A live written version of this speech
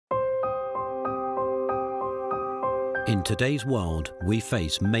In today's world, we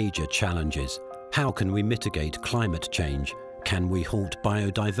face major challenges. How can we mitigate climate change? Can we halt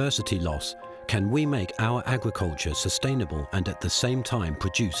biodiversity loss? Can we make our agriculture sustainable and at the same time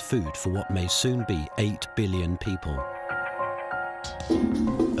produce food for what may soon be 8 billion people?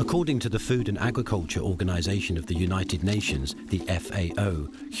 According to the Food and Agriculture Organization of the United Nations, the FAO,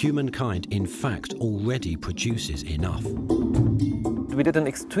 humankind in fact already produces enough. We did an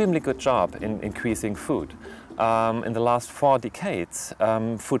extremely good job in increasing food. In the last 4 decades,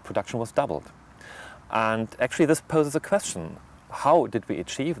 food production was doubled. And actually this poses a question. How did we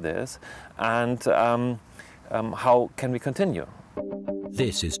achieve this, and how can we continue?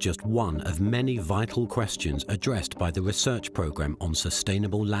 This is just one of many vital questions addressed by the research program on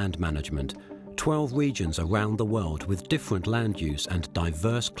sustainable land management. 12 regions around the world with different land use and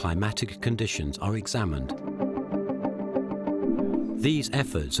diverse climatic conditions are examined. These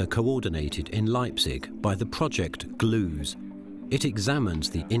efforts are coordinated in Leipzig by the project GLUES. It examines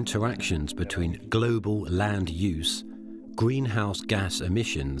the interactions between global land use, greenhouse gas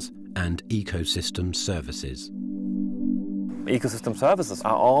emissions, and ecosystem services. Ecosystem services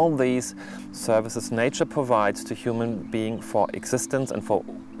are all these services nature provides to human being for existence and for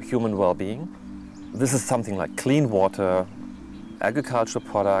human well-being. This is something like clean water, agricultural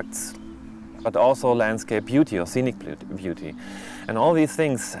products, but also landscape beauty or scenic beauty. And all these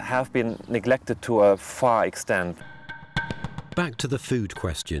things have been neglected to a far extent. Back to the food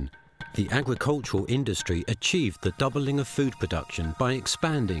question. The agricultural industry achieved the doubling of food production by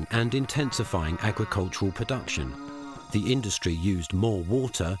expanding and intensifying agricultural production. The industry used more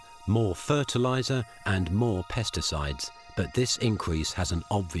water, more fertilizer, and more pesticides, but this increase has an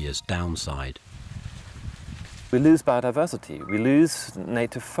obvious downside. We lose biodiversity, we lose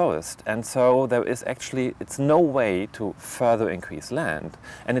native forest, and so it's no way to further increase land,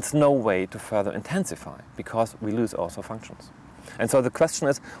 and it's no way to further intensify, because we lose also functions. And so the question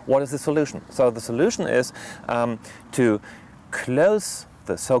is, what is the solution? So the solution is to close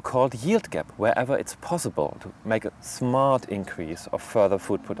the so-called yield gap wherever it's possible, to make a smart increase of further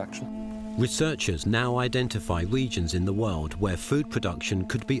food production. Researchers now identify regions in the world where food production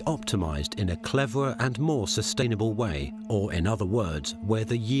could be optimized in a cleverer and more sustainable way, or in other words, where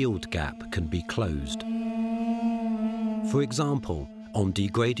the yield gap can be closed. For example, on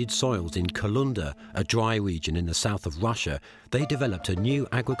degraded soils in Kalunda, a dry region in the south of Russia, they developed a new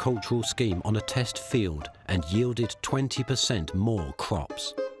agricultural scheme on a test field and yielded 20% more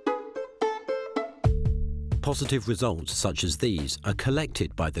crops. Positive results such as these are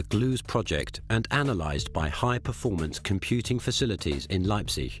collected by the GLUES project and analysed by high-performance computing facilities in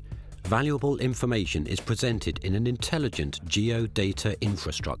Leipzig. Valuable information is presented in an intelligent geodata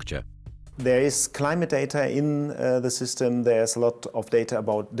infrastructure. There is climate data in the system. There's a lot of data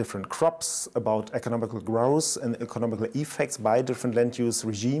about different crops, about economical growth and economical effects by different land use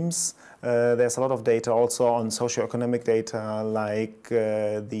regimes. There's a lot of data also on socioeconomic data like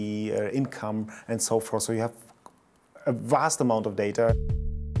the income and so forth. So you have a vast amount of data.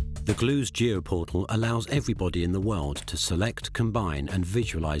 The GLUES geoportal allows everybody in the world to select, combine and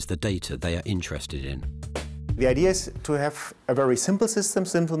visualize the data they are interested in. The idea is to have a very simple system.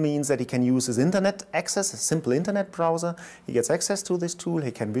 Simple means that he can use his internet access, a simple internet browser. He gets access to this tool, he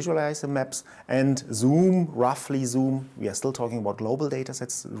can visualize the maps and roughly zoom, we are still talking about global data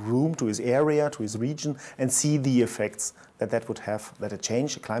sets, zoom to his area, to his region, and see the effects that would have, that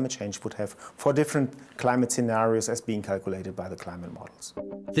a climate change would have for different climate scenarios as being calculated by the climate models.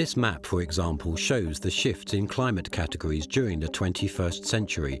 This map, for example, shows the shifts in climate categories during the 21st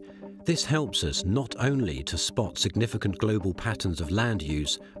century. This helps us not only to spot significant global patterns of land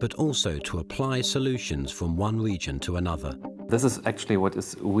use, but also to apply solutions from one region to another. This is actually what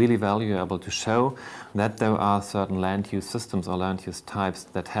is really valuable, to show that there are certain land use systems or land use types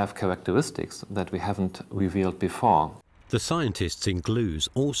that have characteristics that we haven't revealed before. The scientists in GLUES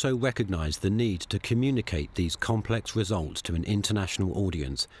also recognize the need to communicate these complex results to an international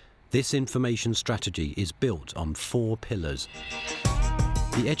audience. This information strategy is built on 4 pillars.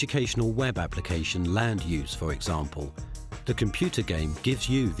 The educational web application Land Use, for example. The computer game gives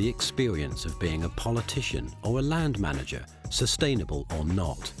you the experience of being a politician or a land manager, sustainable or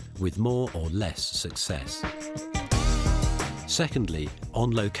not, with more or less success. Secondly,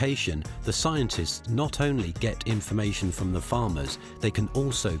 on location, the scientists not only get information from the farmers, they can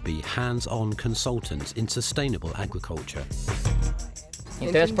also be hands-on consultants in sustainable agriculture.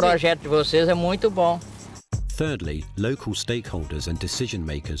 Então esse projeto de vocês é muito bom. Thirdly, local stakeholders and decision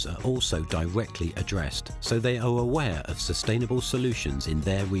makers are also directly addressed, so they are aware of sustainable solutions in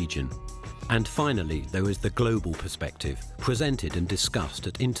their region. And finally, there is the global perspective, presented and discussed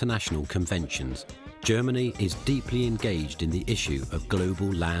at international conventions. Germany is deeply engaged in the issue of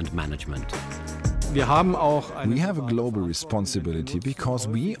global land management. We have a global responsibility because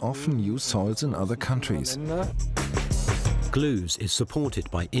we often use soils in other countries. GLUES is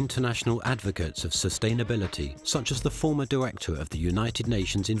supported by international advocates of sustainability, such as the former director of the United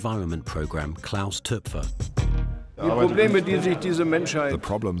Nations Environment Programme, Klaus Töpfer. The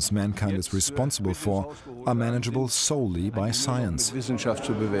problems mankind is responsible for are manageable solely by science.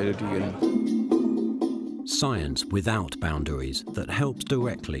 Science without boundaries that helps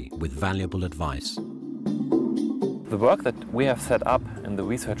directly with valuable advice. The work that we have set up in the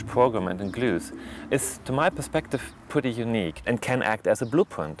research program and in GLUES is, to my perspective, pretty unique and can act as a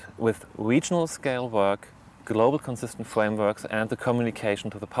blueprint with regional scale work, global consistent frameworks and the communication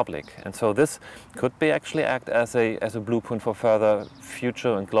to the public. And so this could be actually act as a blueprint for further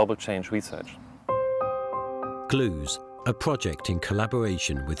future and global change research. GLUES, a project in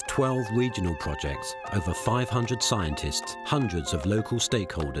collaboration with 12 regional projects, over 500 scientists, hundreds of local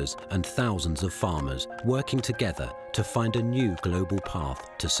stakeholders and thousands of farmers working together to find a new global path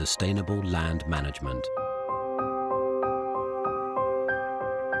to sustainable land management.